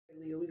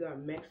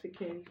got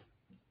Mexican,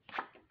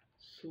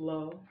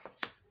 slow,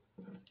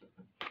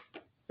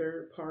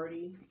 third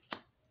party,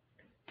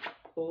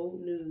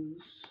 old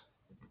news.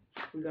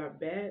 We got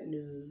bad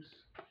news.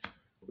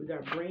 We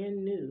got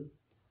brand new.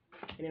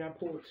 And then I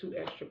pulled two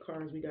extra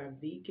cards. We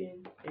got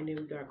Vegan, and then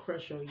we got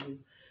Crush on You.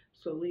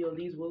 So, Leo,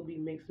 these will be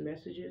mixed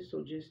messages.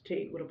 So just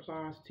take what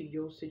applies to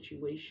your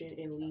situation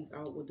and leave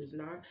out what does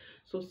not.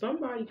 So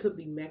somebody could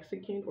be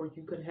Mexican, or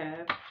you could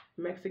have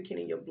Mexican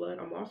in your blood.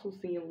 I'm also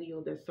seeing,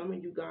 Leo, that some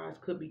of you guys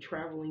could be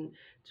traveling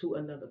to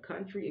another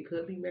country. It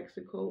could be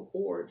Mexico,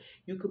 or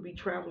you could be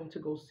traveling to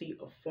go see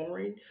a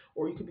foreign,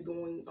 or you could be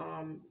going,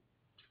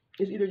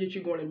 it's either that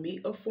you're going to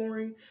meet a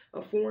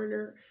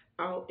foreigner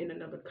out in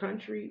another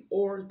country,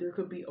 or there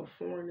could be a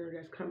foreigner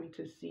that's coming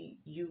to see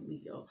you,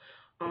 Leo.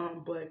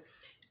 But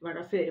like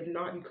I said, if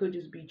not, you could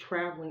just be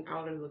traveling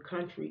out of the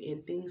country,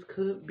 and things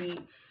could be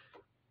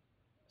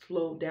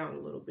slowed down a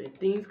little bit.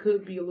 Things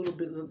could be a little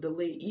bit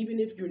delayed.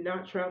 Even if you're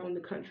not traveling the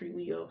country,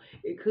 Leo,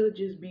 it could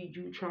just be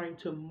you trying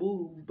to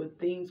move, but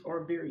things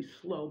are very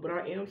slow. But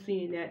I am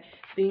seeing that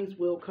things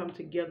will come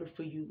together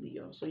for you,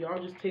 Leo. So y'all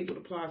just take what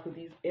applies, because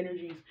these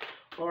energies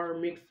are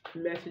mixed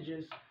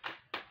messages.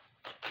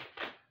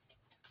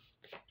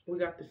 We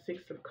got the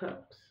Six of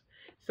Cups.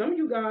 Some of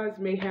you guys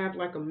may have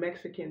like a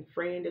Mexican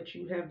friend that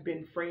you have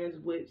been friends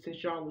with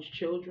since y'all was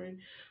children,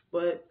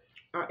 but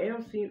I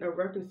am seeing a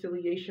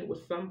reconciliation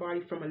with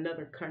somebody from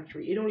another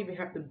country. It don't even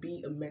have to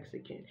be a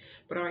Mexican,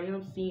 but I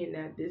am seeing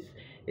that this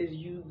is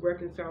you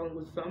reconciling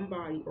with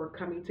somebody or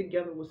coming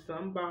together with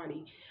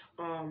somebody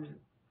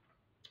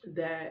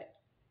that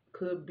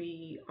could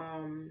be,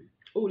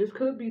 oh, this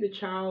could be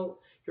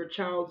your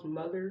child's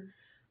mother,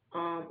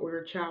 or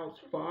your child's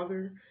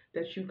father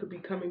that you could be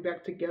coming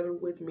back together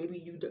with.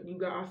 Maybe you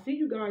guys, I see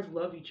you guys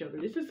love each other.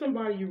 This is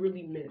somebody you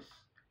really miss,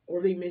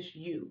 or they miss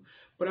you.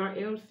 But I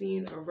am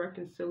seeing a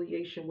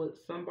reconciliation with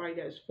somebody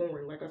that's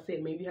foreign. Like I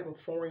said, maybe you have a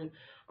foreign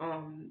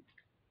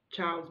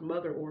child's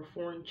mother, or a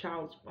foreign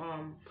child's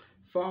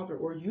father,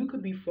 or you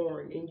could be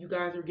foreign and you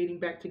guys are getting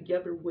back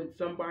together with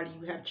somebody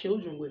you have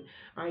children with.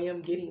 I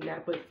am getting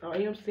that, but I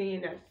am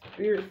saying that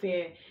spirit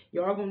saying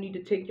y'all gonna need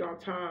to take y'all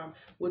time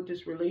with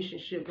this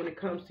relationship when it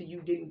comes to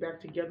you getting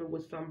back together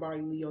with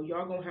somebody, Leo.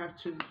 Y'all gonna have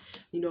to,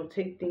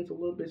 take things a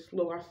little bit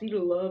slow. I see the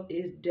love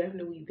is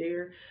definitely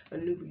there, a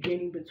new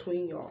beginning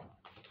between y'all.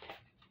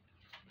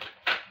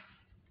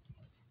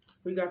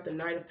 We got the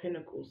Knight of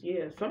Pentacles.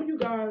 Yeah, some of you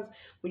guys,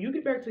 when you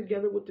get back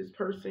together with this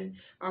person,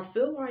 I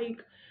feel like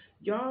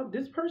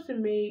this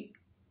person may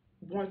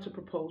want to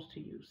propose to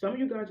you. Some of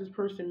you guys, this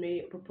person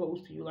may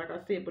propose to you, like I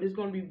said, but it's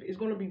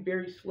gonna be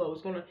very slow.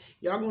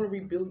 Y'all gonna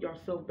rebuild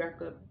yourself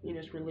back up in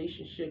this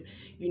relationship,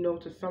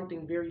 to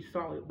something very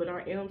solid. But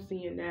I am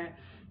seeing that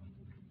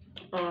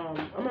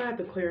I'm gonna have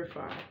to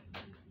clarify.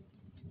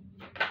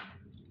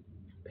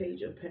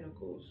 Page of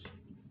Pentacles.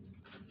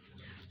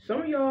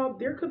 Some of y'all,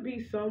 there could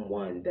be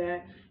someone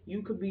that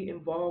you could be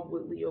involved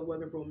with, Leo,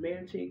 whether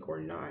romantic or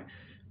not,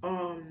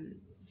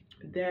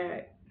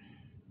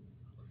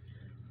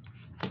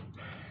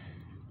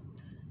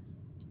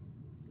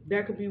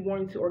 that could be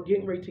wanting to or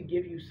getting ready to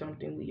give you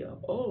something, Leo.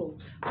 Oh,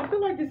 I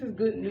feel like this is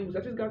good news.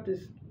 I just got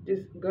this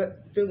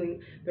gut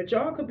feeling that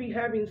y'all could be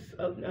having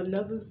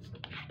another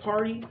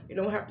party. It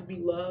don't have to be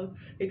love.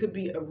 It could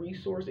be a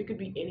resource. It could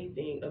be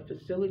anything, a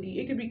facility.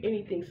 It could be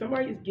anything.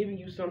 Somebody is giving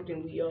you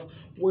something, Leo,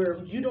 where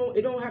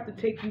it don't have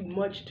to take you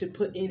much to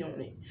put in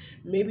on it.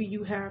 Maybe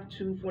you have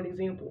to, for an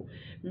example,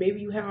 maybe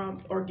you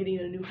are getting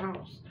a new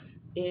house,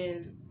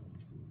 and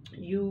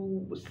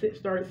you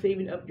started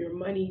saving up your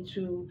money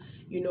to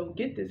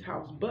get this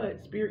house,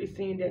 but spirit is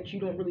saying that you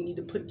don't really need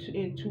to put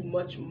in too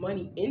much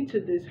money into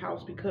this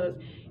house, because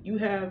you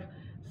have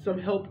some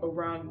help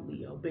around you,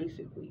 Leo,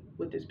 basically,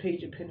 with this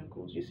Page of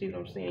Pentacles. You see what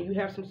I'm saying? You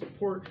have some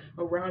support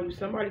around you.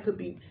 Somebody could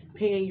be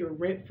paying your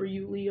rent for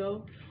you,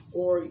 Leo,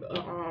 or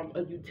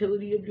a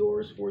utility of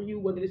yours for you,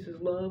 whether this is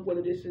love,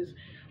 whether this is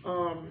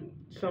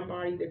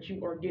somebody that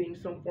you are getting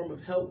some form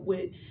of help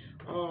with,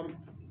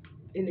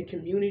 in the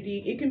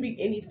community. It can be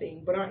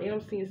anything, but I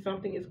am seeing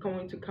something is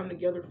going to come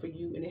together for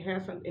you, and it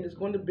has something, and it's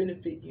going to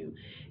benefit you,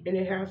 and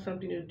it has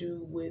something to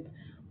do with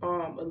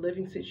a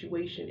living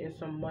situation and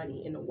some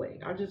money in a way.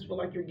 I just feel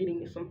like you're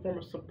getting some form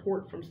of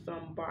support from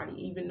somebody,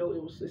 even though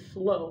it's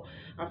slow.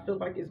 I feel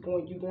like you're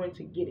going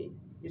to get it.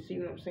 You see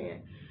what I'm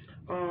saying?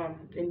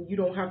 And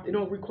it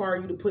don't require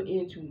you to put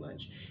in too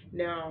much.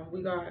 Now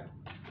we got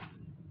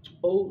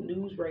old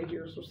news right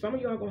here. So some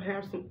of y'all gonna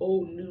have some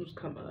old news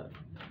come up.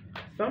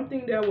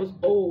 Something that was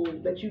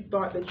old that you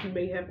thought that you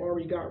may have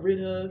already got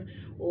rid of,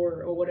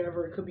 or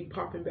whatever. It could be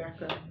popping back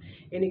up,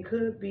 and it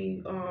could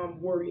be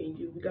worrying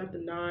you. We got the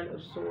Nine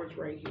of Swords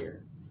right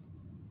here.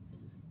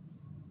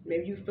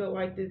 Maybe you felt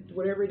like this,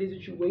 whatever it is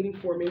that you're waiting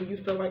for, maybe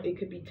you felt like it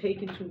could be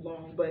taking too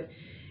long, but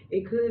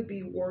it could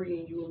be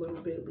worrying you a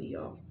little bit,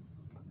 Leo.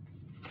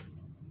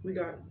 We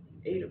got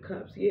Eight of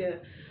Cups. Yeah,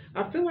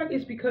 I feel like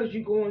it's because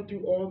you're going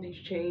through all these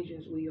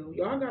changes, Leo.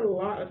 Y'all got a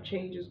lot of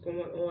changes going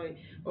on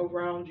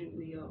around you,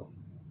 Leo.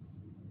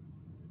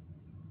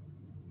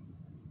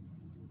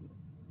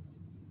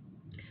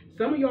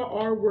 Some of y'all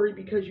are worried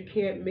because you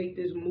can't make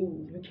this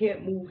move. You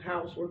can't move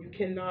house, or you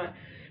cannot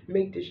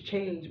make this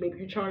change. Maybe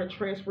you're trying to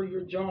transfer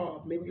your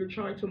job. Maybe you're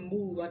trying to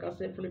move, like I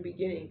said from the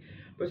beginning.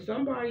 But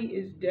somebody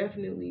is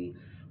definitely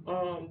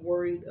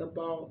worried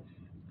about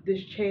this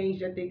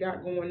change that they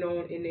got going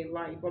on in their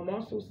life. I'm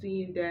also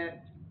seeing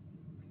that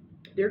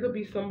there could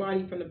be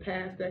somebody from the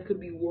past that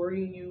could be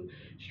worrying you,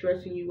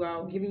 stressing you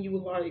out, giving you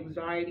a lot of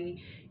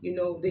anxiety. You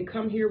know, they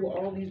come here with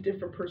all these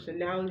different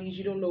personalities.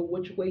 You don't know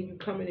which way you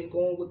coming and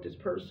going with this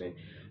person.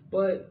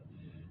 But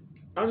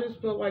I just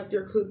feel like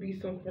there could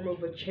be some form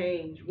of a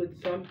change with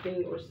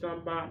something or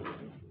somebody. I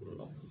don't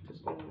know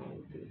what's going on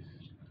with this.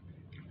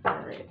 All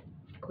right,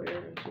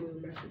 clear into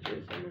the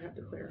messages. I'm gonna have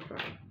to clarify.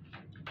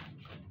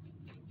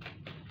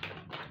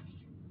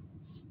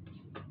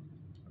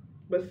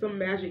 But some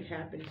magic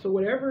happened. So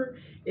whatever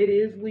it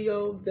is,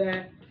 Leo,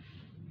 that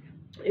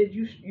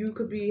you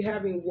could be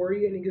having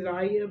worry and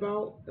anxiety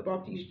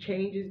about these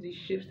changes, these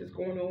shifts that's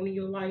going on in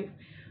your life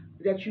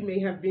that you may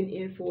have been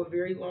in for a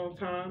very long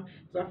time.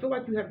 So I feel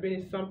like you have been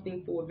in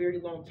something for a very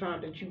long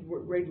time that you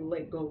were ready to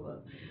let go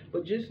of.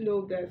 But just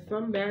know that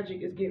some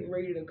magic is getting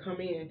ready to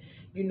come in,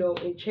 you know,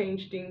 and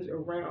change things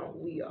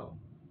around, Leo.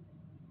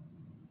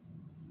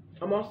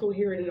 I'm also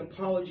hearing an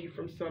apology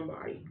from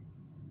somebody.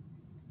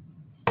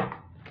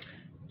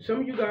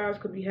 Some of you guys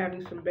could be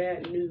having some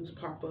bad news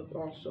pop up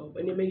also,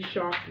 and it may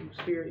shock you,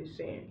 Spirit is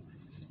saying.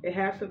 It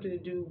has something to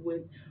do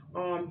with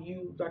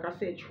you, like I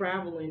said,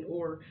 traveling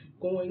or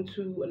going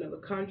to another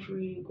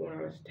country, going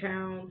out of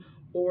town,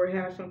 or it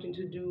has something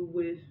to do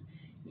with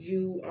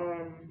you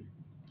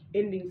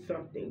ending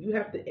something. You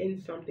have to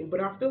end something,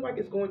 but I feel like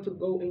it's going to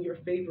go in your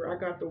favor. I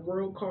got the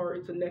World card.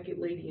 It's a naked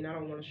lady, and I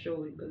don't want to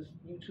show it because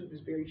YouTube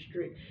is very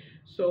strict.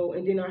 So,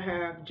 and then I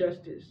have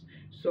Justice.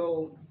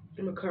 So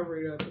I'm gonna cover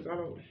it up because I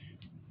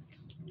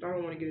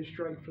don't want to get a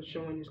strike for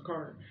showing this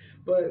card.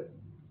 But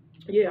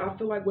yeah, I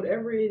feel like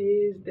whatever it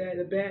is that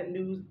the bad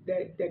news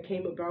that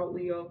came about,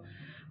 Leo,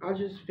 I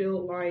just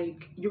feel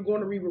like you're going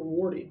to be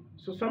rewarded.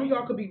 So some of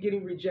y'all could be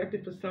getting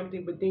rejected for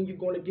something, but then you're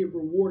going to get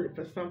rewarded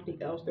for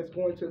something else that's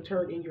going to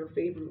turn in your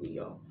favor,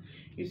 Leo.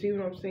 You see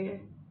what I'm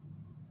saying?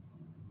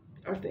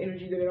 That's the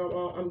energy that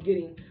I'm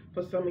getting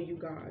for some of you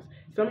guys.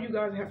 Some of you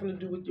guys have something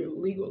to do with your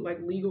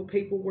legal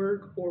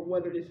paperwork, or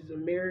whether this is a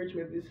marriage,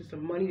 whether this is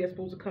some money that's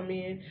supposed to come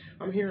in.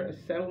 I'm hearing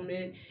a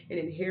settlement, an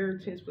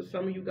inheritance for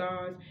some of you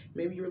guys.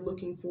 Maybe you're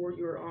looking for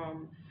your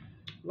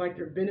like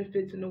your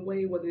benefits in a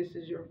way, whether this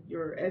is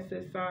your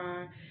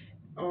SSI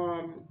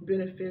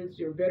benefits,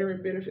 your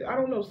veteran benefits. I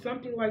don't know,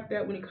 something like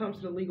that when it comes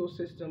to the legal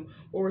system,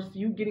 or it's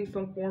you getting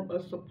some form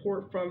of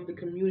support from the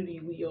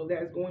community, Leo,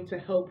 that is going to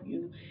help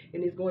you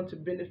and is going to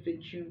benefit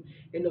you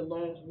in the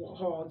long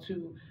haul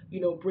to, you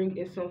know, bring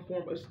in some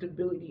form of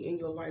stability in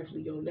your life,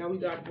 Leo. Now we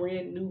got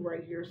brand new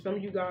right here. Some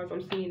of you guys,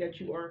 I'm seeing that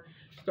you are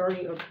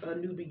starting a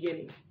new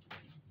beginning.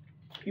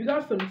 You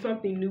got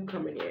something new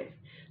coming in.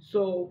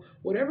 So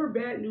whatever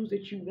bad news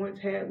that you once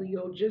had,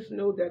 Leo, just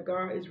know that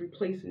God is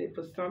replacing it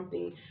for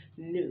something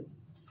new.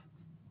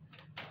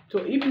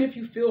 So even if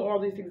you feel all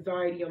this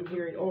anxiety, I'm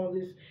hearing all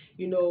this,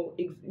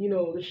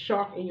 the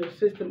shock in your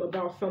system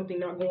about something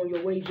not going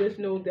your way, just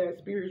know that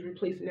Spirit is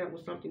replacing that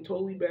with something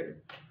totally better.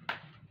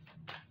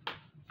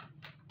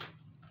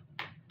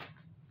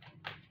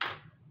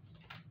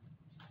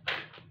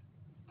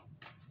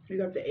 You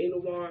got the Eight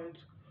of Wands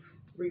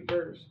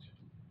reversed.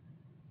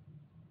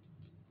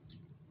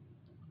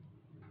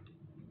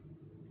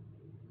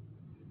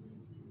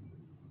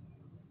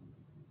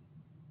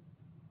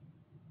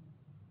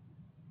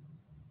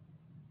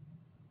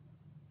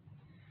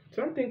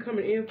 Something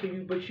coming in for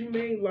you, but you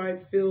may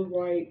feel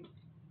like,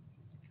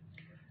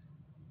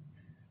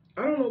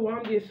 I don't know why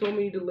I'm getting so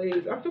many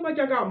delays. I feel like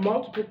I got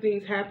multiple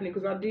things happening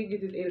because I did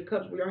get this Eight of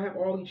Cups where y'all have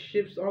all these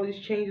shifts, all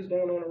these changes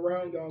going on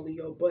around y'all,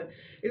 Leo. But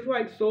it's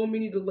like so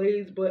many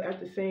delays, but at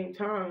the same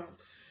time,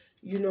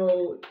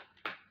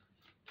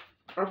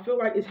 I feel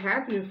like it's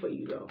happening for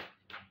you though.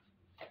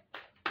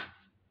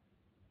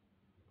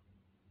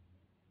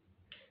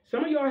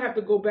 Some of y'all have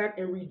to go back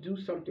and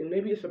redo something.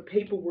 Maybe it's a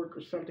paperwork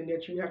or something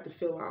that you have to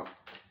fill out.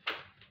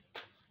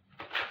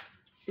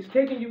 It's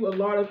taking you a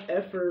lot of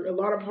effort, a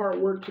lot of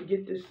hard work to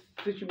get this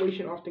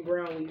situation off the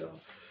ground,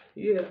 Leo.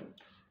 Yeah,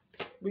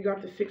 we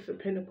got the Six of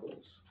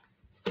Pentacles.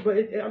 But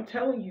I'm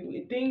telling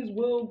you, things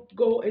will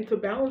go into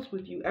balance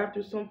with you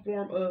after some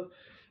form of,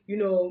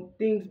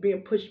 things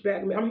being pushed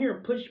back. I mean, I'm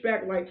hearing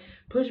pushback, like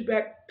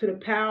pushback to the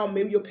pile.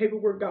 Maybe your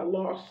paperwork got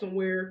lost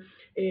somewhere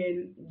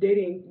and they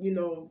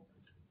didn't,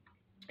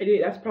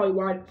 that's probably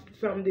why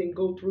something didn't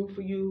go through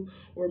for you.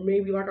 Or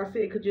maybe, like I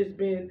said, it could just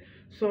been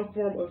some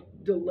form of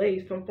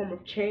delay, some form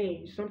of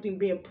change, something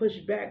being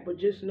pushed back. But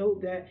just know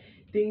that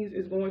things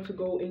is going to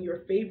go in your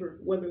favor.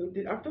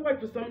 I feel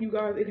like for some of you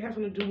guys, it has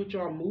something to do with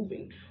y'all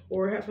moving,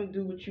 or it has something to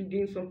do with you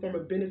getting some form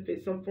of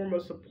benefit, some form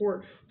of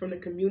support from the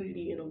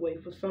community in a way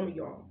for some of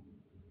y'all.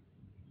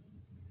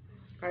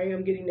 I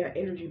am getting that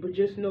energy, but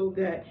just know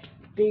that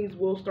things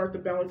will start to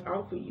balance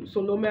out for you.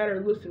 So no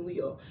matter, listen,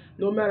 Leo,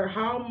 no matter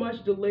how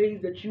much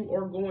delays that you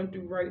are going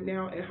through right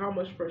now, and how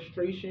much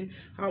frustration,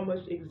 how much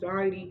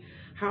anxiety,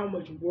 how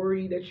much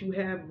worry that you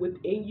have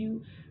within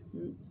you,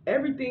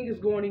 everything is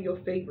going in your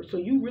favor. So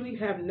you really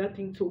have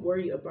nothing to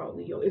worry about,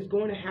 Leo. It's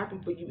going to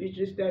happen for you. It's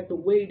just that the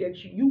way that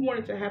you want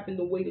it to happen,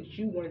 the way that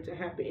you want it to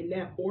happen, in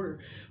that order.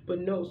 But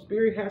no,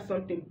 Spirit has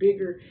something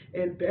bigger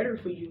and better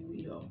for you,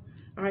 Leo.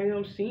 I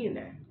am seeing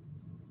that.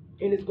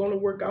 And it's going to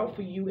work out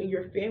for you and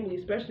your family,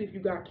 especially if you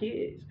got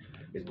kids.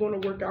 It's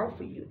going to work out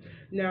for you.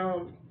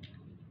 Now,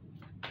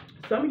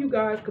 some of you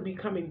guys could be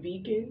becoming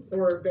vegan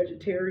or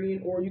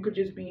vegetarian, or you could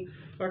just be,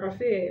 like I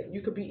said,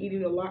 you could be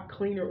eating a lot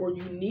cleaner, or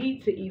you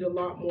need to eat a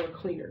lot more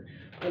cleaner.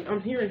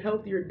 I'm hearing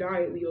healthier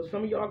diet, Leo.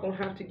 Some of y'all gonna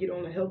have to get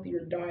on a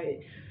healthier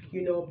diet,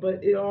 you know, but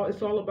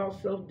it's all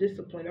about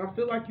self-discipline. I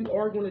feel like you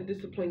are going to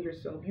discipline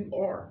yourself.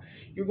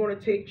 You're going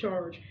to take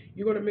charge.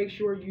 You're going to make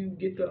sure you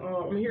get the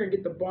I'm hearing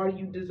get the body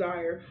you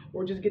desire,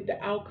 or just get the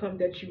outcome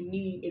that you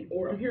need.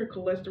 Or I'm hearing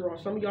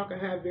cholesterol. Some of y'all can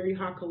have very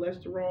high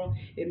cholesterol,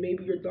 and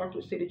maybe your doctor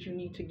said that you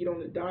need to get on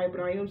the diet.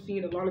 But I am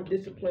seeing a lot of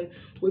discipline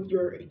with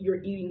your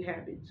eating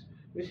habits.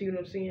 You see what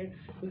I'm saying?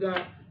 We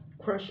got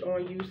crush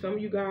on you. Some of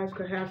you guys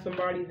could have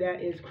somebody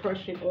that is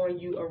crushing on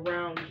you,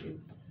 around you.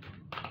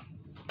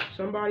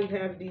 Somebody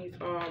have these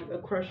a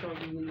crush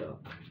on you, Leo.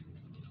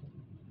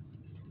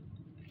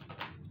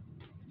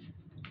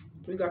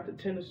 We got the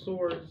Ten of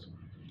Swords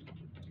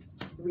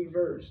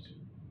reversed.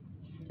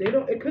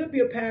 It could be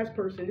a past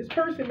person. This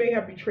person may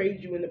have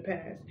betrayed you in the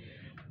past,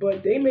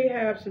 but they may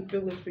have some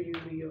feelings for you,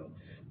 Leo.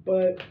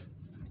 But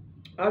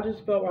I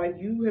just felt like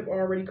you have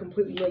already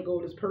completely let go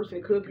of this person.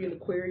 It could be an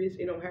Aquarius.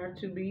 It don't have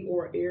to be,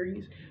 or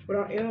Aries. But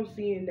I am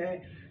seeing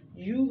that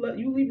you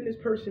leaving this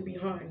person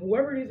behind.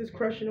 Whoever it is that's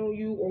crushing on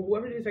you, or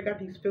whoever it is that got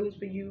these feelings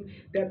for you,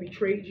 that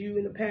betrayed you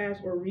in the past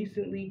or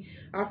recently,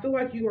 I feel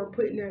like you are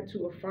putting that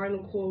to a final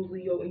close,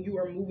 Leo, and you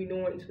are moving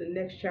on into the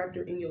next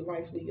chapter in your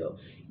life, Leo.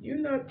 You're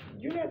not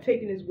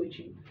taking this with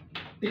you.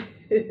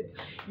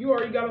 You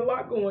already got a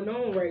lot going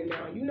on right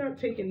now. You're not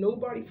taking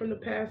nobody from the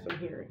past, I'm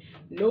hearing.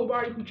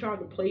 Nobody who tried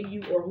to play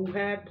you, or who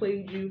had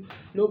played you.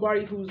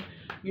 Nobody who's,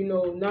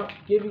 not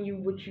giving you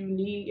what you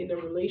need in a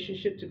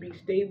relationship to be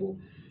stable.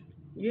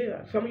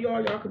 Yeah, some of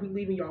y'all could be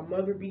leaving y'all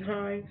mother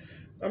behind.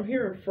 I'm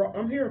hearing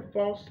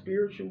false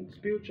spiritual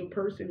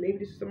person. Maybe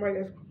this is somebody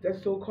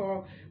that's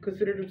so-called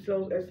consider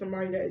themselves as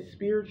somebody that is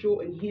spiritual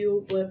and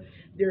healed, but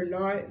they're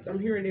not. I'm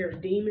hearing they're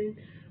a demon.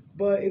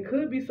 But it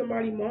could be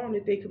somebody's mom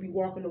that they could be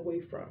walking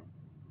away from.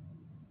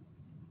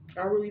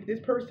 I really, if this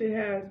person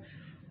has,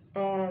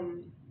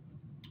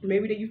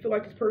 maybe that you feel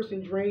like this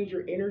person drains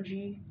your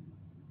energy.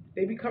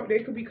 They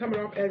could be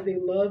coming off as they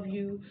love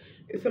you.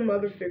 It's a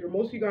mother figure.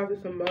 Most of you guys,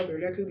 it's a mother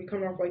that could be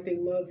coming off like they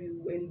love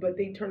you, but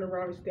they turn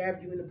around and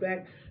stab you in the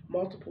back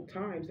multiple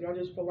times. And I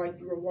just feel like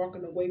you were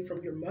walking away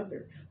from your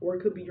mother, or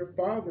it could be your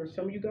father.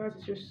 Some of you guys,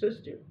 it's your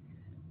sister.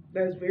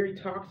 That is very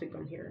toxic,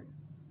 I'm hearing.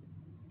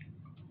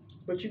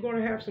 But you're going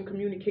to have some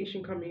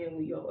communication come in,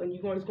 Leo, and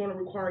it's going to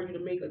require you to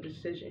make a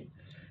decision.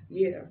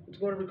 Yeah, it's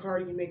going to require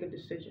you to make a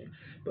decision.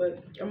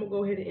 But I'm going to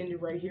go ahead and end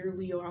it right here,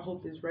 Leo. I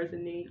hope this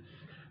resonates,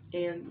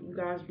 and you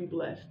guys be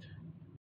blessed.